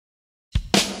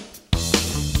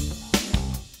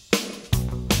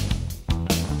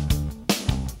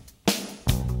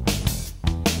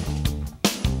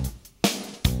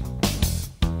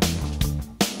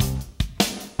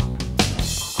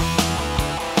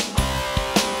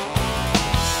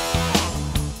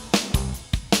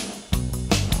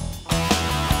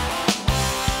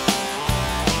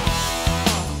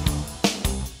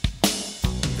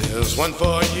One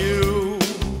for you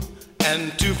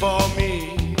and two for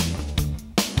me.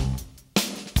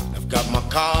 I've got my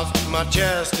cards to my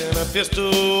chest and a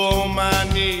pistol on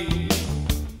my knee.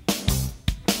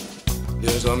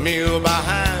 There's a meal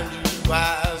behind you,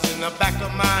 eyes in the back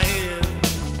of my head,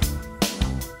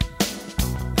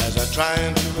 as I try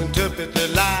to interpret the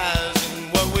lies in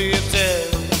what we have said.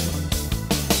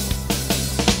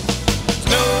 It's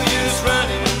no use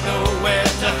running, nowhere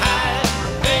to hide.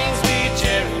 Things we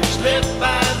cherish left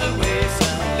by the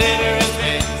wayside. Later is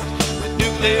fixed with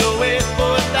nuclear waste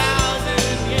for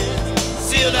 1,000 years.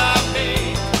 Sealed our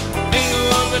fate, finger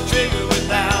on the trigger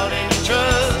without any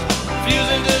trust.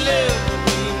 Refusing to live, but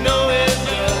we know it's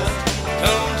just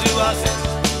come to our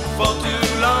senses for too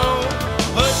long.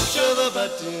 Push of a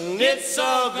button, it's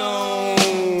all gone.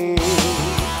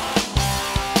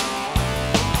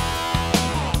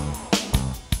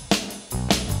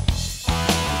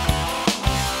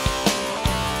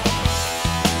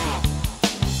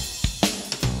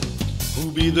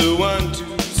 Who'll be the one to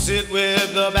sit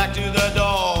with the back to the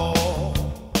door,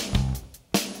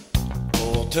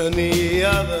 or turn the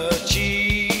other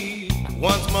cheek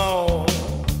once more?